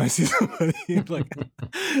block might see somebody. Like,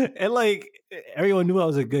 and like everyone knew I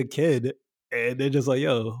was a good kid, and they're just like,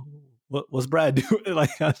 yo, what's Brad doing?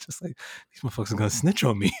 Like, I was just like, these motherfuckers are gonna snitch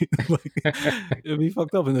on me. Like, it'd be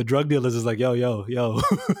fucked up. And the drug dealers is like, yo, your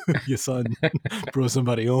son brought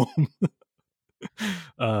somebody home.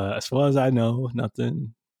 As far as I know,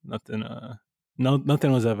 nothing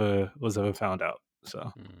was ever found out.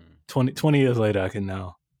 So 20 years later, I can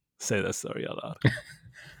now say that story out loud.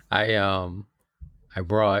 I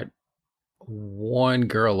brought one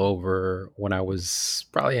girl over when I was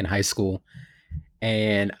probably in high school,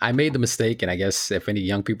 and I made the mistake. And I guess if any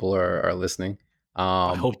young people are listening,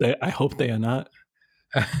 I hope they are not.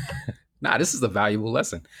 Nah, this is a valuable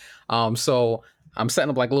lesson. So I'm setting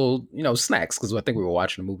up like little, snacks because I think we were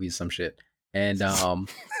watching a movie or some shit. And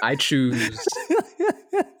I choose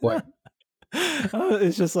what?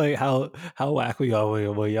 It's just like how whack we are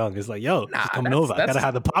when we're young. It's like, yo, she's coming over. I gotta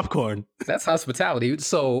have the popcorn. That's hospitality.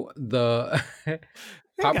 So the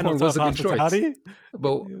popcorn was a good choice.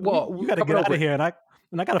 But you gotta get out of here, and I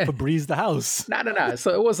gotta Febreze the house. Nah.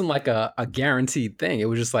 So it wasn't like a guaranteed thing. It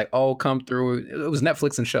was just like, oh, come through. It was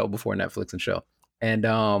Netflix and chill before Netflix and chill. And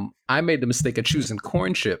I made the mistake of choosing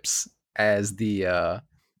corn chips as the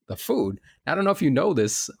food. I don't know if you know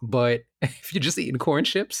this, but if you're just eating corn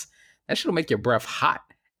chips, that shit'll make your breath hot.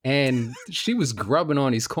 And she was grubbing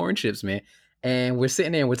on these corn chips, man. And we're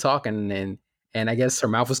sitting there and we're talking, and I guess her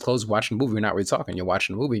mouth was closed watching the movie. We're not really talking. You're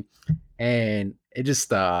watching the movie, and it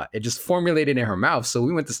just formulated in her mouth. So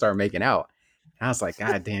we went to start making out. And I was like,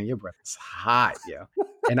 God damn, your breath is hot, yo.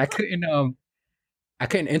 And I couldn't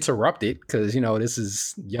interrupt it because this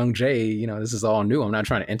is young Jay. This is all new. I'm not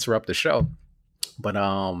trying to interrupt the show, but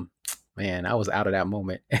man, I was out of that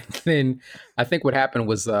moment. And then I think what happened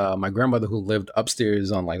was my grandmother, who lived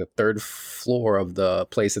upstairs on like the third floor of the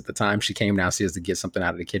place at the time, she came downstairs to get something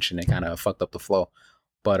out of the kitchen and kind of fucked up the flow.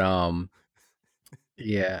 But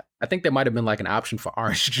yeah, I think there might have been like an option for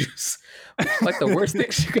orange juice. Like the worst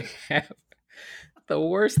things you could have. The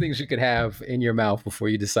worst things you could have in your mouth before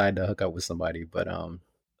you decide to hook up with somebody. But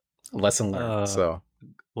lesson learned. So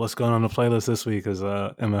what's going on the playlist this week is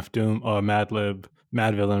MF Doom or Mad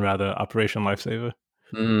Villain rather, Operation Lifesaver.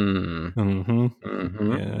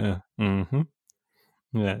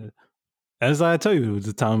 Yeah. As I tell you, it was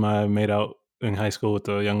the time I made out in high school with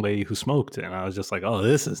a young lady who smoked, and I was just like, oh,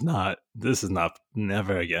 this is not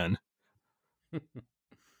never again. I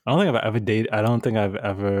don't think I've ever dated. I don't think I've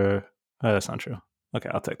ever. Oh, that's not true. Okay,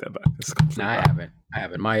 I'll take that back. No, I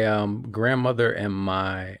haven't. My grandmother and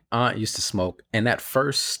my aunt used to smoke, and that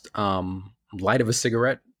first light of a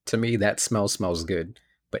cigarette, to me, that smells good.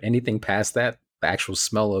 But anything past that, the actual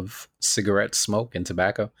smell of cigarette smoke and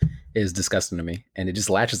tobacco is disgusting to me. And it just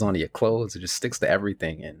latches onto your clothes. It just sticks to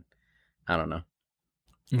everything. And I don't know.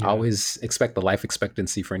 Yeah. I always expect the life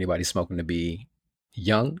expectancy for anybody smoking to be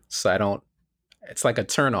young. So it's like a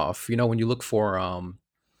turnoff. When you look for,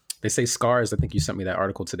 they say scars, I think you sent me that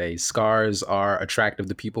article today. Scars are attractive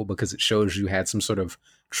to people because it shows you had some sort of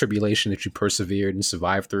tribulation that you persevered and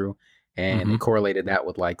survived through. and they Mm-hmm. correlated that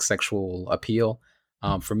with like sexual appeal.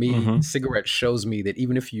 For me, Mm-hmm. cigarettes shows me that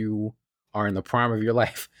even if you are in the prime of your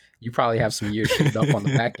life, you probably have some years shaved off on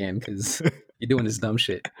the back end because you're doing this dumb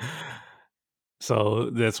shit. So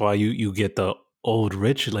that's why you get the old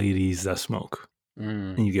rich ladies that smoke,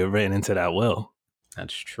 Mm, and you get right into that well.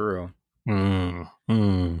 that's true.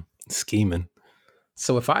 Scheming.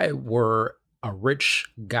 So if I were a rich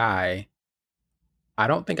guy, I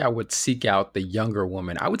don't think I would seek out the younger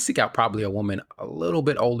woman. I would seek out probably a woman a little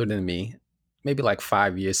bit older than me, maybe like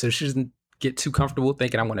 5 years. So she doesn't get too comfortable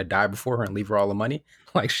thinking I'm going to die before her and leave her all the money.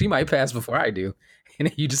 Like she might pass before I do, and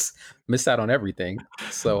then you just miss out on everything.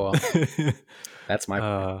 So that's my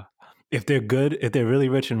plan. uh, if they're good, if they're really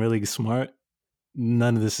rich and really smart,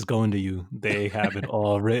 none of this is going to you. They have it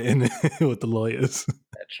all written with the lawyers.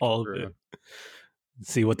 That's All of it. true.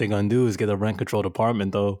 See, what they're gonna do is get a rent controlled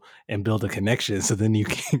apartment though and build a connection so then you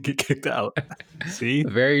can't get kicked out. See?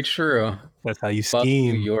 Very true. That's how you Fuck New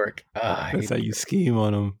scheme. York. I That's hate how New you York. scheme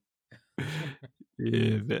on them.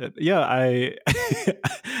 Yeah, man. Yeah, I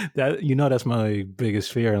that that's my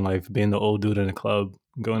biggest fear in life, being the old dude in the club,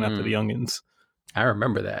 going after the Mm, youngins. I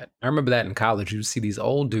remember that. I remember that in college. You see these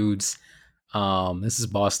old dudes. This is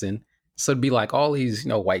Boston. So it'd be like all these,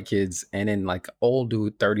 white kids, and then like old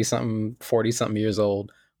dude, 30 something, 40 something years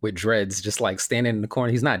old with dreads, just like standing in the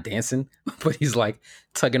corner. He's not dancing, but he's like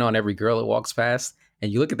tugging on every girl that walks past.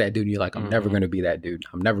 And you look at that dude and you're like, I'm never Mhm. gonna be that dude.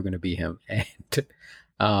 I'm never gonna be him. And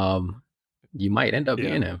you might end up Yeah.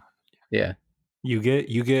 being him. Yeah. You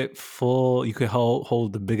get full, you could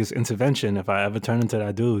hold the biggest intervention if I ever turn into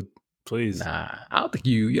that dude. Please. Nah. I don't think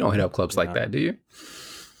you don't hit up clubs like Nah. that, do you?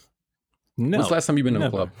 When's the No. last time you've been to a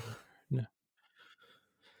Never. club? No.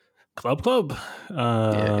 Club?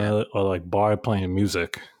 Yeah. Or like bar playing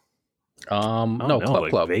music. I No, don't know, like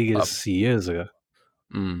club. Vegas years ago.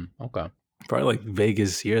 Okay. Probably like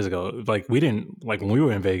Vegas years ago. Like we didn't, like when we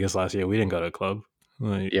were in Vegas last year, we didn't go to a club.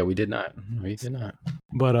 Like, Yeah, we did not. We did not.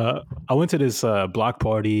 but I went to this block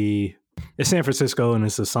party. It's San Francisco and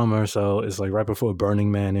it's the summer, so it's like right before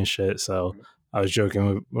Burning Man and shit. So I was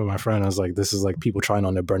joking with my friend. I was like, "This is like people trying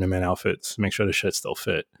on their Burning Man outfits, make sure the shit still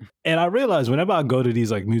fit." And I realized whenever I go to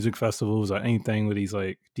these like music festivals or anything with these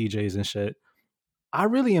like DJs and shit, I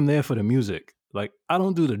really am there for the music. Like I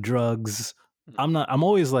don't do the drugs. I'm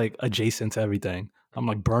always like adjacent to everything. I'm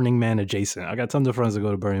like Burning Man adjacent. I got tons of friends that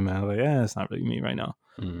go to Burning Man. I'm like, yeah, it's not really me right now.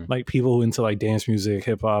 Mm. Like people who into like dance music,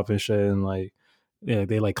 hip hop and shit, and like yeah,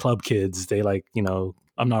 they like club kids. They like,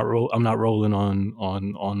 I'm not rolling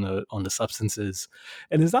on the substances.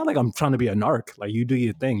 And it's not like I'm trying to be a narc. Like you do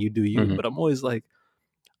your thing, you do you. Mhm. But I'm always like,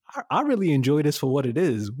 I really enjoy this for what it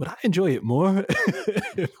is. Would I enjoy it more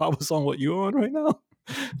if I was on what you're on right now?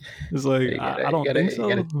 It's like I don't think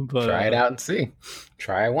so. But try it out and see.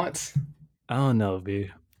 Try it once. I don't know,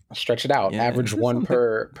 B. Stretch it out. Yeah, Average there's one something-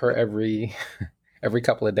 per every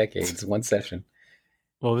couple of decades, one session.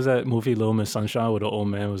 What was that movie, Little Miss Sunshine, where the old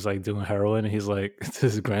man was like doing heroin, and he's like to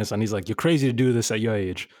his grandson, he's like, "You're crazy to do this at your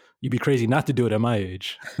age. You'd be crazy not to do it at my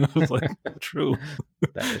age." I was like, "True,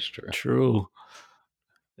 That is true. true."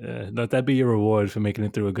 Yeah, let that be your reward for making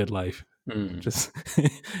it through a good life. Mm. Just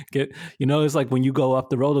get, it's like when you go up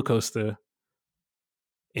the roller coaster,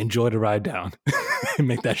 enjoy the ride down and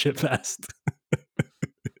make that shit fast.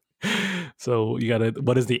 So you gotta,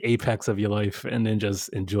 what is the apex of your life, and then just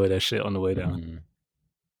enjoy that shit on the way down. Mm.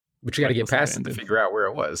 But you got to get past it to figure out where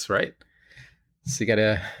it was, right? So you got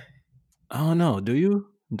to. I don't know. Do you?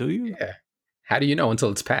 Yeah. How do you know until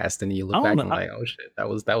it's past and you look back and like, oh shit, that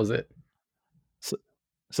was it.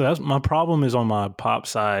 So that's my problem is on my pop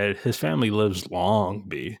side. His family lives long,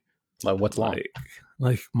 B. Like what's long?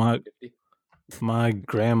 Like my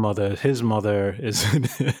grandmother, his mother is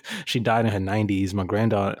she died in her 90s. My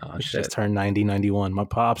granddaughter just turned 90, 91. My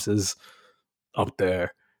pops is up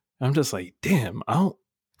there. I'm just like, damn, I don't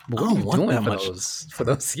want that much for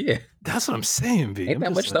those. Yeah, that's what I'm saying, B. Ain't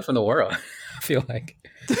that much stuff in the world. I feel like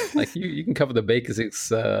you can cover the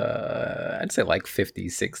basics. I'd say like 50,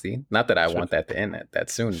 60. Not that I want that to end that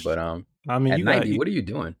soon, but I mean, at 90, what are you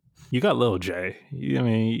doing? You got Lil J.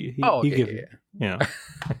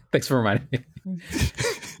 Thanks for reminding me.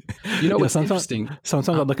 You know what's interesting?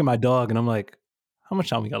 Sometimes I look at my dog and I'm like, how much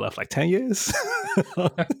time we got left? Like 10 years?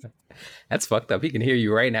 That's fucked up. He can hear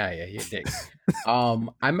you right now. Yeah, you're a dick.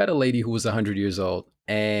 I met a lady who was 100 years old,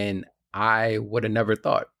 and I would have never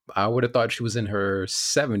thought. I would have thought she was in her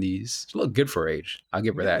 70s. She looked good for her age. I'll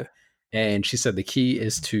give her that. And she said the key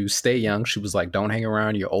is to stay young. She was like, don't hang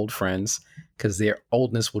around your old friends because their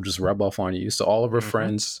oldness will just rub off on you. So all of her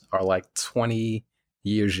friends are like 20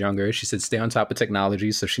 years younger. She said stay on top of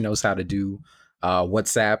technology. So she knows how to do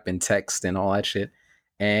WhatsApp and text and all that shit.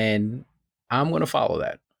 and I'm gonna follow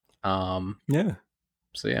that. Um, Yeah.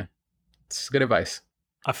 so yeah, it's good advice.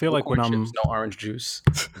 I feel No like when corn chips, I'm, no orange juice,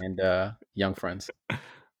 and young friends.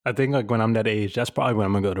 I think like when I'm that age, that's probably when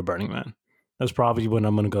I'm gonna go to Burning Man. That's probably when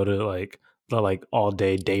I'm gonna go to like the like all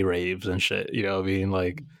day raves and shit. You know what I mean?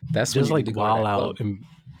 Like That's when just you need like to go to wild that club. out. And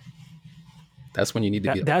That's when you need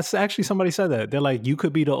to be like, that's actually somebody said that. They're like, you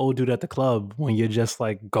could be the old dude at the club when you're just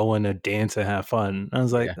like going to dance and have fun. I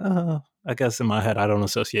was like, yeah. I guess in my head I don't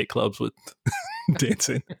associate clubs with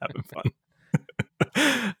dancing, having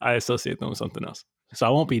fun. I associate them with something else. So I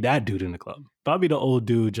won't be that dude in the club. But I'll be the old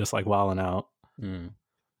dude just like wilding out. Mm.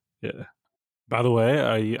 Yeah. By the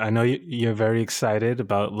way, I know you're very excited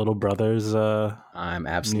about Little Brother's I'm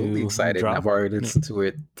absolutely new excited. I've drop. already Yeah. listened to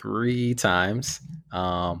it 3 times.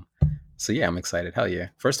 Um, so yeah, I'm excited. Hell yeah.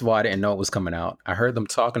 First of all, I didn't know it was coming out. I heard them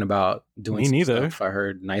talking about doing Me some neither. stuff. I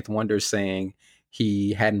heard Ninth Wonder saying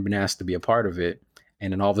he hadn't been asked to be a part of it.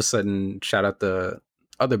 And then all of a sudden, shout out to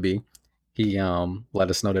Other B, he let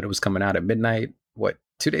us know that it was coming out at midnight, what,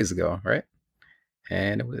 2 days ago, right?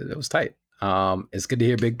 And it was tight. It's good to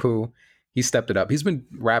hear Big Pooh. He stepped it up. He's been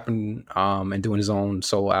rapping and doing his own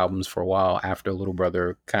solo albums for a while after Little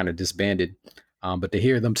Brother kind of disbanded. But to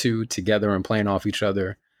hear them two together and playing off each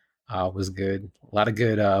other was good. A lot of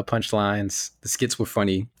good punchlines. The skits were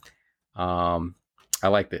funny. Um, I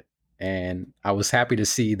liked it. And I was happy to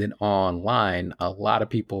see that online, a lot of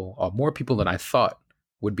people, or more people than I thought,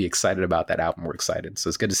 would be excited about that album were excited. So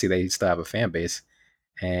it's good to see they still have a fan base.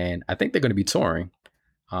 And I think they're going to be touring.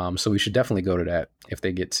 So we should definitely go to that if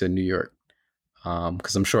they get to New York,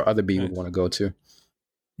 because I'm sure Other B would Nice. want to go too.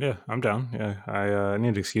 Yeah, I'm down. Yeah, I need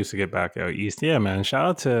an excuse to get back out east. Yeah, man. Shout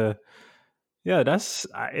out to yeah. That's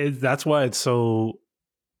why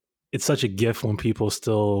it's such a gift when people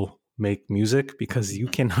still make music because you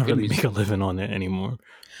cannot Good really make music. a living on it anymore.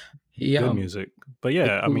 He Good music, but Big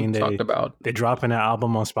yeah, I Pooh mean talked about they're dropping an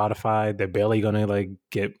album on Spotify. They're barely gonna like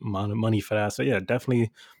get money for that. So yeah, definitely.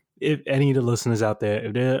 If any of the listeners out there,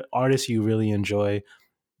 if they're artists you really enjoy,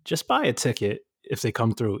 just buy a ticket if they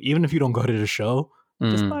come through. Even if you don't go to the show,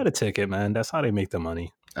 just buy the ticket, man. That's how they make the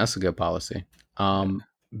money. that's a good policy. Yeah.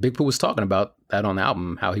 Big Pooh was talking about that on the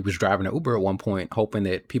album, how he was driving an Uber at one point, hoping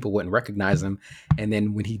that people wouldn't recognize him. And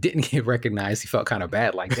then when he didn't get recognized, he felt kind of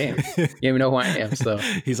bad, like, damn, you don't even know who I am. So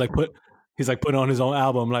he's like putting on his own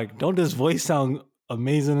album. Like, don't this voice sound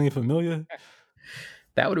amazingly familiar?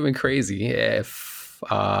 that would have been crazy if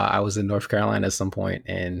I was in North Carolina at some point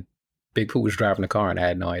and Big Pooh was driving the car and I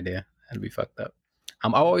had no idea. That'd be fucked up. I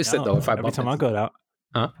always said though, if I Every bumped time I into, go out,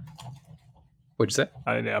 huh? What'd you say?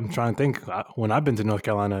 I'm trying to think when I've been to North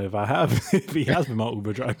Carolina if he has been my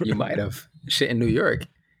Uber driver. You might have shit in New York.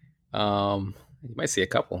 You might see a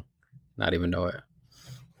couple, not even know it.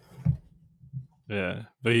 Yeah,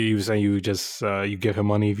 but you were saying you just you give him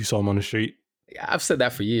money if you saw him on the street. Yeah, I've said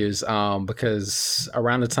that for years. Because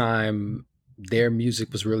around the time their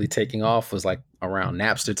music was really taking off was like around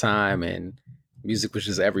Napster time, and music was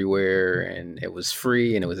just everywhere, and it was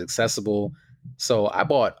free and it was accessible. So I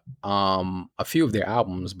bought a few of their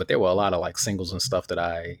albums, but there were a lot of like singles and stuff that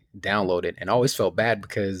I downloaded, and I always felt bad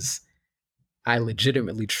because I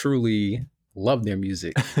legitimately, truly love their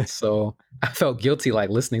music. So I felt guilty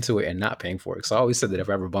like listening to it and not paying for it. So I always said that if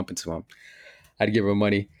I ever bump into him, I'd give him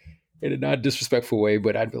money in a not disrespectful way,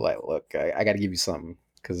 but I'd be like, look, I got to give you something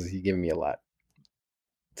because he's giving me a lot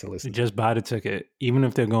to You listen to. just buy the ticket, even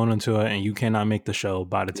if they're going into it and you cannot make the show.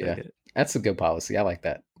 Buy the Yeah, ticket. that's a good policy. I like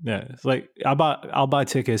that. Yeah, it's like I'll buy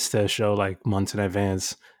tickets to a show like months in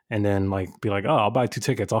advance, and then like be like, oh, I'll buy 2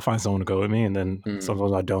 tickets. I'll find someone to go with me, and then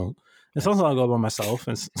sometimes I don't, and sometimes I'll go by myself.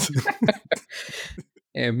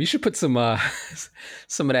 And you should put some of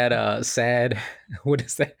that sad, what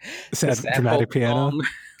is that? sad dramatic piano.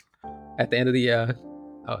 At the end of the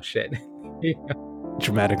oh shit.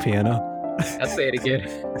 Dramatic piano. I'll say it again.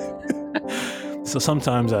 So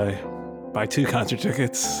sometimes I buy 2 concert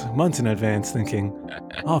tickets months in advance, thinking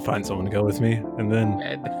I'll find someone to go with me, and then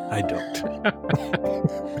I don't.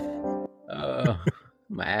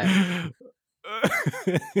 My ass.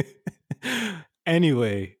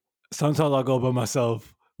 Anyway, sometimes I'll go by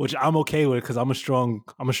myself, which I'm okay with because I'm a strong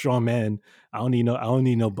man. I don't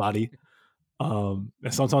need nobody. And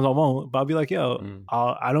sometimes I won't, but I'll be like, yo,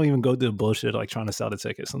 I don't even go through the bullshit like trying to sell the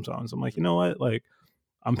ticket. Sometimes I'm like, you know what, like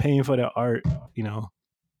I'm paying for the art, you know,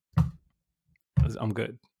 I'm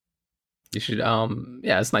good. You should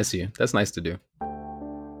yeah, it's nice of you. That's nice to do.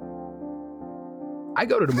 I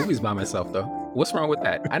go to the movies by myself though. What's wrong with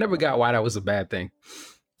that? I never got why that was a bad thing.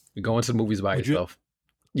 You're going to the movies by yourself.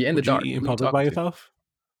 You're in the dark. You eat in public by yourself?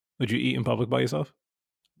 Would you eat in public by yourself?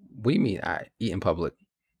 What do you mean I eat in public?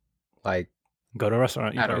 Like Go to a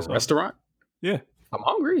restaurant, eat At by a yourself. restaurant? Yeah. I'm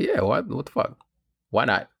hungry. Yeah. What the fuck? Why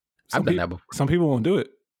not? I've done that before. Some people won't do it.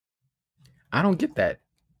 I don't get that.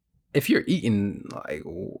 If you're eating, like,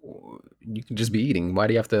 you can just be eating. Why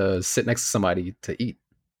do you have to sit next to somebody to eat?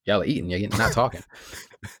 Y'all are eating. You're not talking.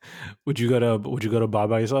 Would you go to a bar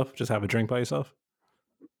by yourself? Just have a drink by yourself?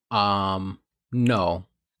 No.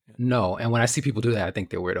 And when I see people do that, I think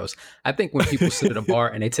they're weirdos. I think when people sit at a bar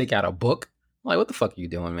and they take out a book, I'm like, what the fuck are you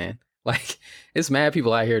doing, man? Like, it's mad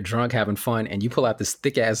people out here drunk having fun, and you pull out this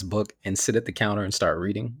thick ass book and sit at the counter and start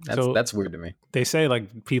reading. That's weird to me. They say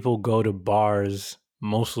like people go to bars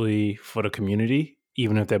mostly for the community,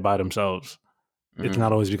 even if they're by themselves. It's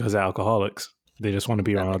not always because they're alcoholics. They just want to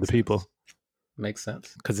be around other people. Makes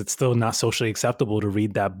sense. Because it's still not socially acceptable to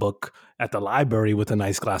read that book at the library with a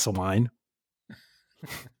nice glass of wine.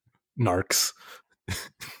 Narcs.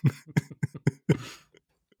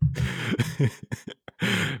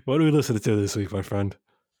 What are we listening to this week, my friend?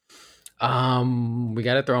 We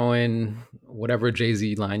got to throw in whatever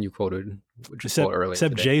Jay-Z line you quoted, which is earlier.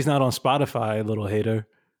 Except today. Jay's not on Spotify, little hater.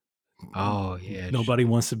 Oh, yeah. Nobody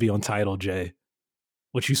wants to be on Tidal, Jay.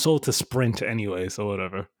 Which you sold to Sprint anyway, so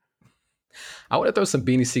whatever. I want to throw some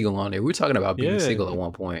Beanie Siegel on there. We were talking about Beanie Siegel at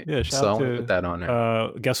one point. Yeah, so I want to put that on there.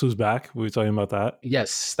 Guess Who's Back? We were talking about that.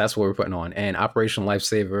 Yes, that's what we're putting on. And Operation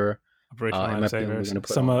Lifesaver.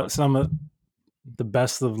 Some of the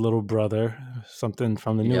best of Little Brother. Something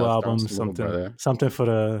from the new album. Something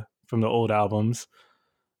from the old albums.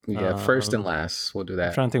 Yeah, first and last. We'll do that.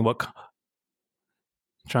 I'm trying to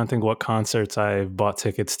think what concerts I bought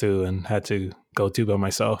tickets to and had to go to by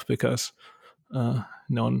myself because no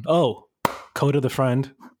one. Oh, Coda the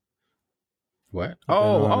Friend. What?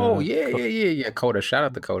 Yeah. Coda. Shout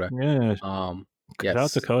out to Coda. Yeah. Shout out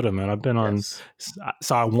to Coda, man. I've been on.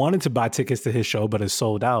 So I wanted to buy tickets to his show, but it's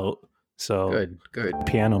sold out. So good.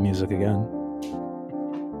 Piano music again.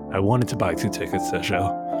 I wanted to buy 2 tickets to the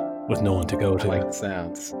show with no one to go to. I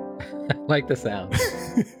like the sounds.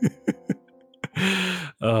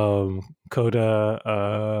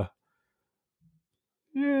 Coda.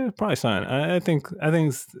 Yeah, probably something. I think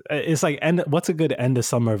it's like what's a good end of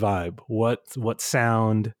summer vibe? What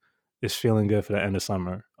sound is feeling good for the end of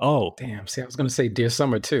summer? Oh, damn! See, I was gonna say Dear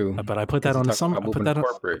Summer too, but I put that on the summer. I put that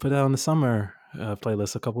on the summer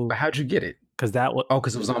playlist. A couple. But how'd you get it? Because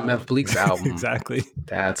because it was on Meth Bleak's album. Exactly.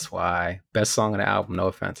 That's why. Best song on the album. No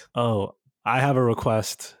offense. Oh, I have a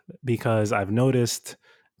request because I've noticed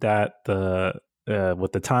that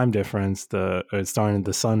with the time difference, the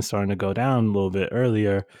sun starting to go down a little bit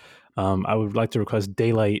earlier. I would like to request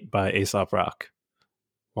 "Daylight" by A$AP Rock.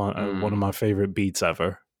 One of my favorite beats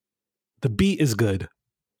ever. The beat is good.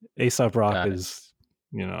 A$AP Rock is,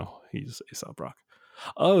 he's A$AP Rock.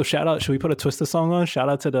 Oh, shout out! Should we put a Twista song on? Shout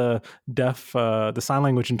out to the the sign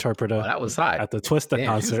language interpreter. Oh, that was hot at the Twista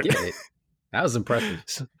concert. That was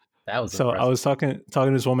impressive. I was talking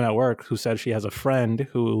to this woman at work who said she has a friend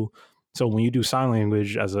who. So when you do sign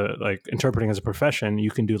language as interpreting as a profession,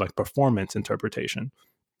 you can do like performance interpretation.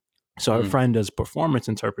 So our friend does performance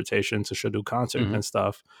interpretation, so she'll do concert and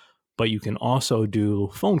stuff, but you can also do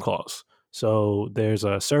phone calls. So there's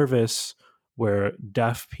a service where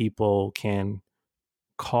deaf people can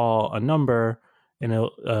call a number and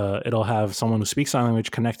it'll have someone who speaks sign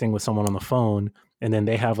language connecting with someone on the phone, and then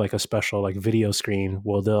they have like a special like video screen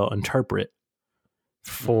where they'll interpret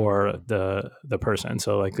for the person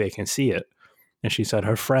so like they can see it. And she said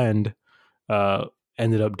her friend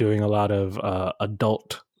ended up doing a lot of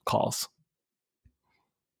adult calls.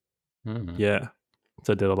 Yeah,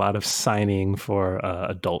 so did a lot of signing for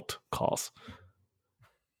adult calls,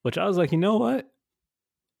 which I was like, you know what,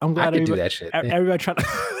 I'm glad I could do that shit. everybody trying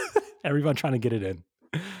to get it in.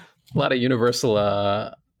 A lot of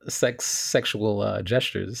universal sexual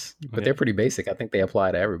gestures, but they're pretty basic. I think they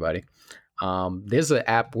apply to everybody. There's an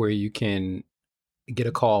app where you can get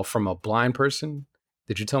a call from a blind person.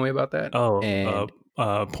 Did you tell me about that? Oh, and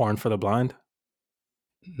porn for the blind?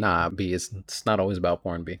 Nah, B, it's not always about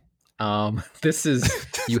porn, B. This is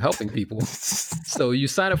you helping people. So you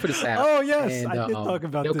sign up for this app. Oh, yes, and, I did talk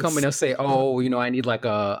about this. They'll come and they'll say, oh, I need like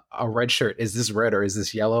a red shirt. Is this red or is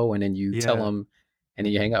this yellow? And then you tell them and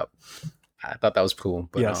then you hang up. I thought that was cool.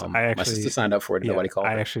 But yes, my sister signed up for it and nobody called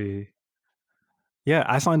her.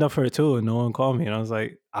 I signed up for it too, and no one called me. And I was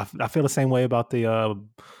like, I feel the same way about the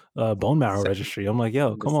bone marrow registry. I'm like,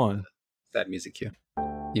 yo, come on. Sad music cue.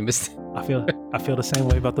 You missed it. I feel the same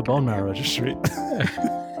way about the bone marrow registry.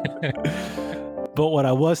 But what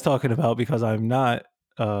I was talking about, because I'm not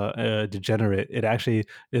a degenerate, it actually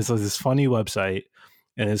is this funny website,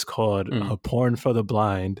 and it's called Porn for the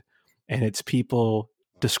Blind, and it's people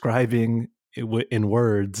describing in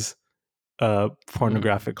words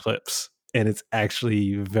pornographic clips, and it's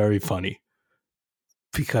actually very funny.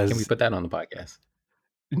 Because can we put that on the podcast?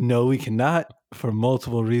 No, we cannot, for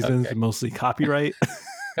multiple reasons, mostly copyright.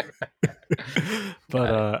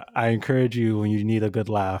 But I encourage you when you need a good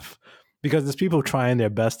laugh, because there's people trying their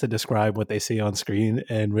best to describe what they see on screen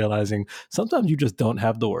and realizing sometimes you just don't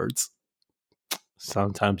have the words.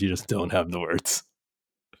 Sometimes you just don't have the words.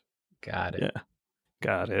 Got it. Yeah.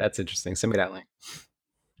 Got it. That's interesting. Send me that link.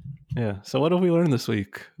 Yeah. So what have we learned this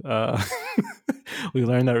week? We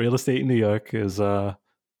learned that real estate in New York is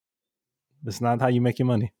it's not how you make your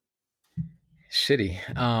money.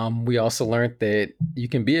 Shitty. We also learned that you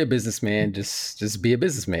can be a businessman, just be a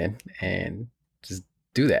businessman and just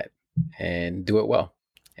do that and do it well,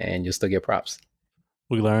 and you'll still get props.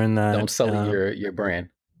 We learned that don't sell your brand.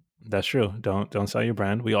 That's true. Don't sell your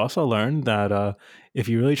brand. We also learned that if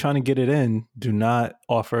you're really trying to get it in, do not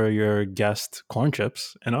offer your guest corn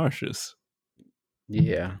chips and orange juice.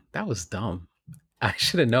 Yeah, that was dumb. I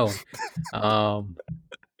should have known. That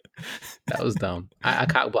was dumb. I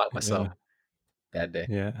cock blocked myself that day.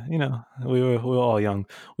 Yeah, we were all young.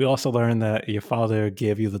 We also learned that your father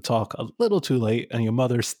gave you the talk a little too late, and your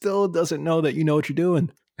mother still doesn't know that you know what you're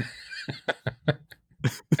doing.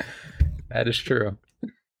 That is true.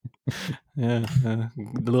 Yeah,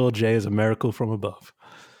 little J is a miracle from above.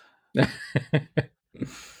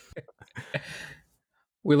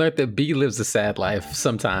 We learned that B lives a sad life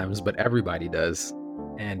sometimes, but everybody does.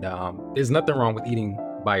 And there's nothing wrong with eating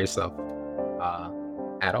by yourself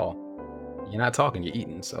at all. You're not talking, you're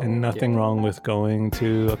eating. So, and nothing wrong with going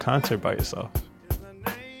to a concert by yourself.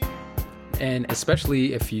 And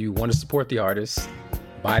especially if you want to support the artist,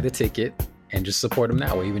 buy the ticket and just support them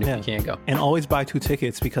that way, even if you can't go. And always buy 2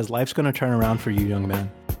 tickets, because life's going to turn around for you, young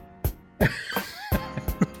man.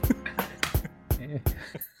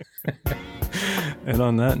 And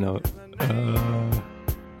on that note,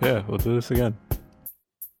 we'll do this again.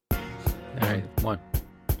 All right, 1.